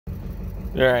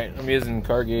Alright, I'm using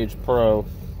Car Gauge Pro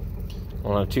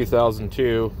on a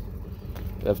 2002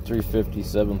 F350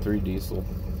 7.3 diesel.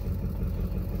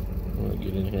 I'm gonna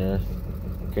get in here.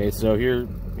 Okay, so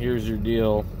here's your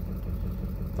deal.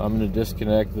 I'm gonna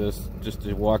disconnect this just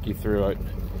to walk you through it.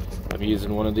 I'm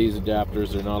using one of these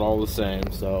adapters. They're not all the same,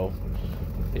 so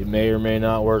it may or may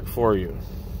not work for you.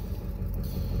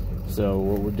 So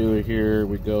what we'll do here,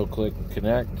 we go click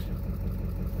connect,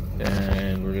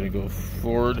 and we're gonna go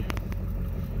forward,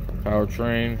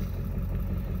 powertrain,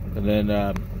 and then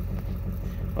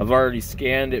I've already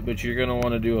scanned it, but you're gonna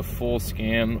want to do a full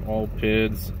scan, all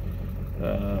PIDs.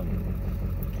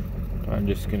 I'm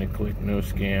just gonna click no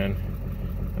scan,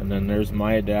 and then there's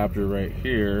my adapter right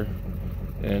here,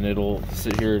 and it'll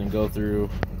sit here and go through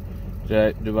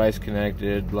device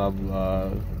connected, blah blah,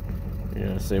 you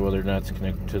know, say whether or not it's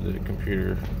connected to the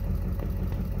computer.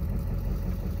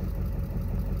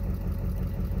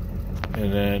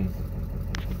 And then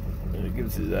it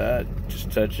gives you that,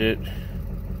 just touch it.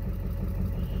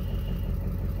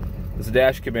 This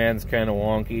dash command's kind of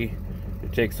wonky.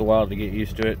 It takes a while to get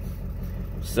used to it.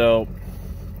 So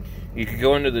you could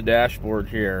go into the dashboard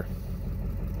here,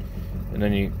 and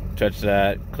then you touch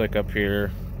that, click up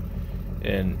here,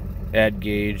 and add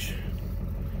gauge.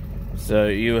 So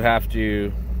you have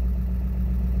to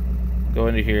go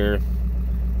into here,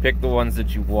 pick the ones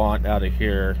that you want out of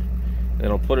here, and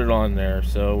it'll put it on there.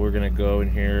 So we're gonna go in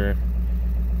here,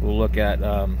 we'll look at we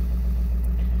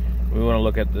want to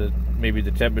look at maybe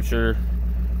the temperature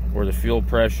or the fuel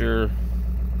pressure,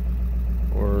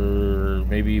 or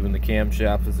maybe even the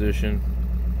camshaft position.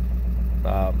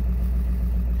 But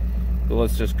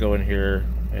let's just go in here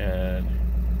and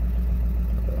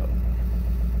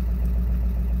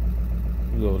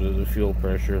go to the fuel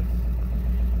pressure.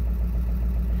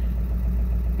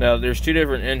 Now there's two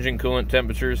different engine coolant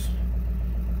temperatures.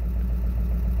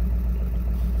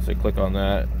 So I click on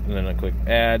that, and then I click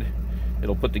add.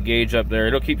 It'll put the gauge up there.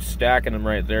 It'll keep stacking them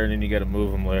right there, and then you got to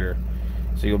move them later.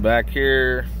 So you go back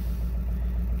here,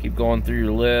 keep going through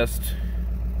your list.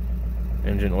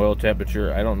 Engine oil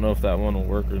temperature, I don't know if that one will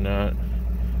work or not.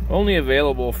 Only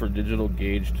available for digital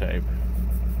gauge type.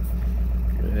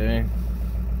 Okay.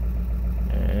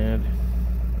 And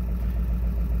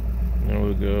then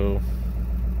we'll go.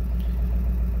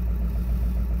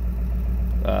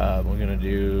 We're gonna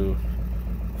do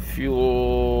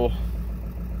fuel.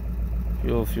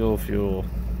 Fuel.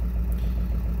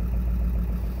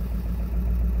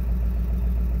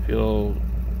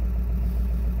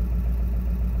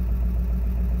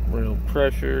 Rail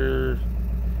pressure.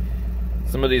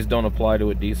 Some of these don't apply to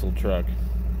a diesel truck.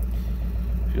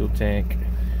 Fuel tank.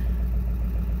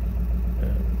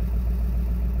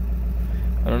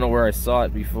 I don't know where I saw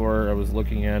it before. I was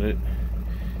looking at it.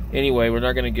 Anyway, we're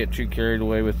not going to get too carried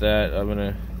away with that. I'm going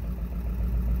to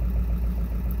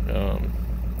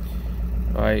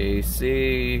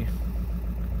IAC.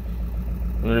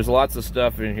 And there's lots of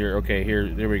stuff in here. Okay,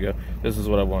 there we go. This is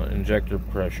what I want. Injector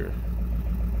pressure.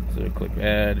 So click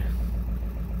add.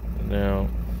 And now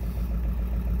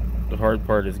the hard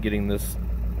part is getting this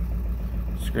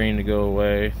screen to go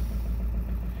away.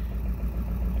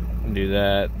 Do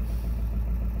that.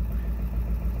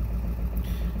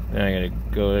 Now I gotta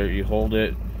go there. You hold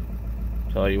it.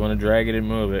 So you want to drag it and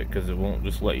move it, because it won't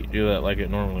just let you do that like it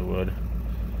normally would.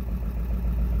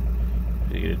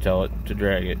 So you gotta tell it to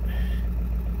drag it.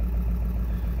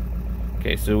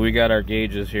 Okay, so we got our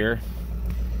gauges here.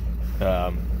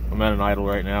 I'm at an idle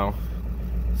right now,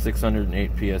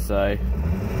 608 psi.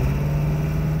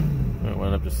 It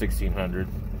went up to 1600.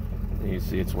 You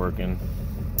see it's working.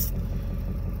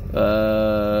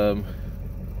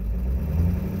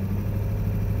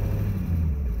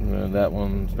 That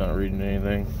one's not reading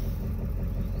anything.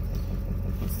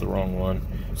 That's the wrong one.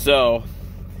 So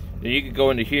you could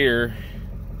go into here,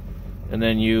 and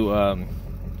then you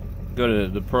go to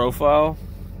the profile.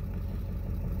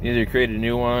 Either create a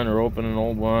new one or open an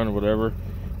old one or whatever,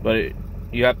 but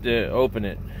you have to open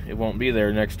it. It won't be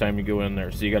there next time you go in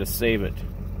there, so you got to save it.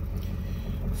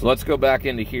 So let's go back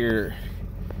into here.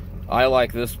 I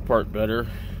like this part better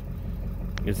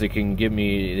because it can give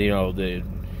me, you know,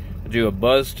 do a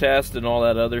buzz test and all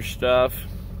that other stuff.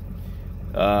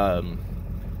 So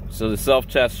the self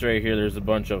tests right here, there's a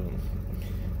bunch of them,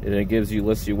 and it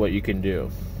lists you what you can do.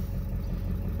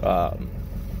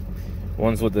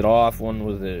 One's with it off, one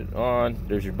with it on.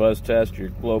 There's your buzz test, your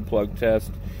glow plug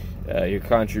test, your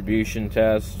contribution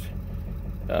test,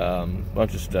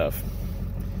 bunch of stuff.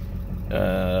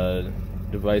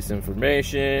 Device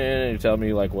information, you tell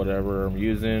me like whatever I'm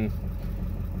using.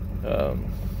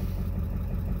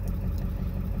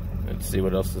 Let's see,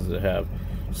 what else does it have?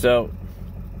 So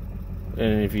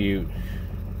And if you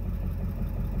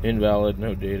invalid,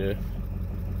 no data.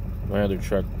 My other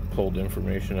truck pulled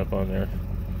information up on there.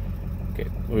 Okay,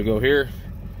 we go here.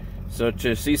 So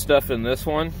to see stuff in this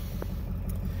one,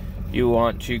 you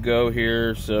want to go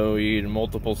here. So you need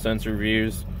multiple sensor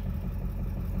views,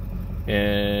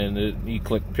 and you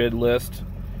click PID list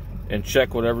and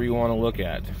check whatever you want to look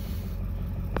at.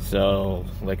 So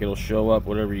like it'll show up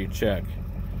whatever you check.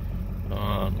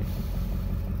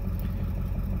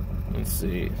 Let's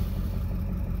see.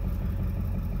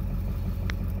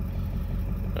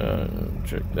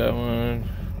 Check that one.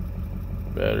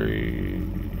 Battery.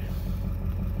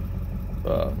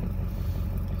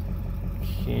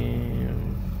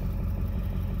 Cam.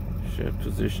 Shift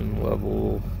position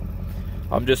level.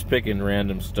 I'm just picking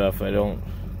random stuff. I don't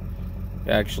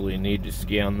actually need to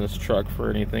scan this truck for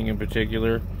anything in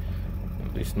particular.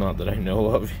 At least not that I know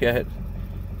of yet.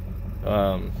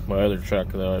 My other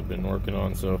truck that I've been working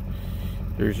on. So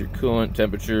there's your coolant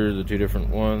temperature, the two different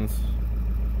ones.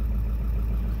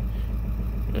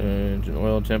 Engine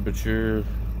oil temperature,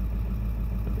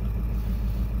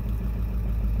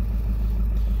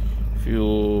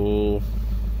 fuel.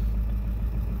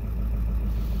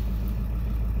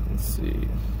 Let's see.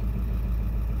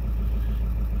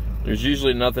 There's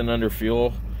usually nothing under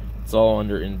fuel. It's all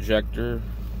under injector.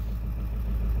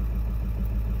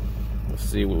 Let's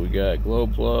see what we got. Glow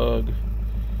plug.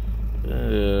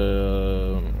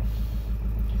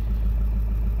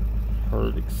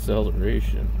 Hard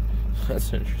acceleration.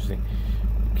 That's interesting.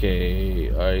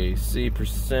 Okay, I see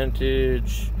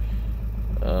percentage,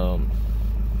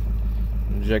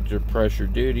 injector pressure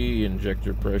duty,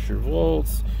 injector pressure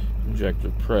volts, injector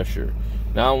pressure.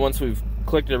 Now once we've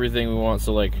clicked everything we want,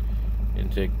 so like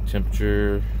intake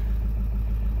temperature,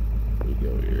 we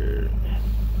go here,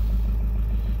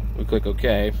 we click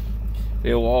OK,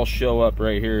 they will all show up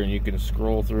right here, and you can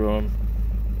scroll through them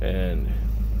and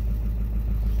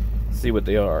see what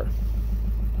they are.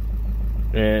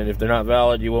 And if they're not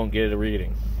valid, you won't get a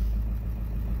reading.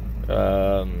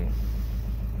 And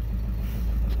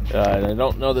I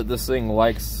don't know that this thing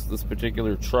likes this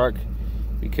particular truck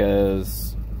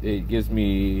because it gives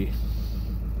me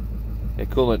a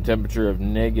coolant temperature of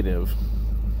negative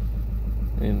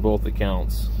in both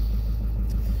accounts.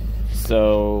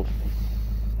 So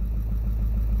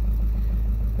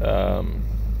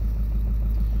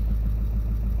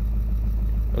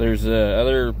there's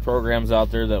other programs out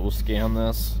there that will scan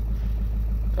this.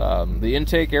 The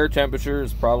intake air temperature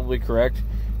is probably correct.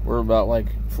 We're about like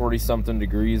 40 something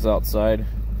degrees outside,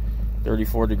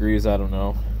 34 degrees, I don't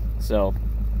know. So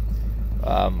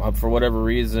for whatever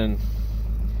reason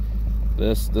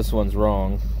this one's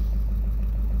wrong,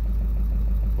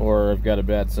 or I've got a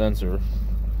bad sensor.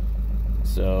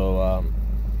 So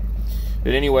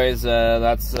but anyways,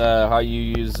 that's how you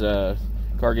use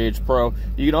Car Gauge Pro.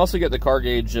 You can also get the Car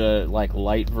Gauge like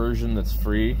light version that's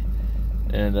free,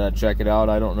 and check it out.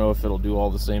 I don't know if it'll do all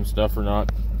the same stuff or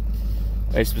not.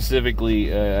 I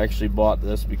specifically actually bought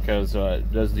this because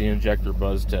it does the injector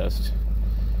buzz test,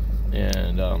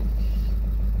 and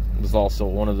it was also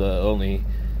one of the only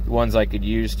ones I could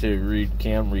use to read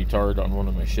cam retard on one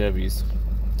of my Chevys.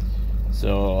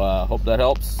 So hope that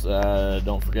helps.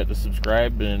 Don't forget to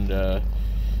subscribe and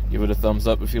give it a thumbs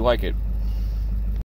up if you like it.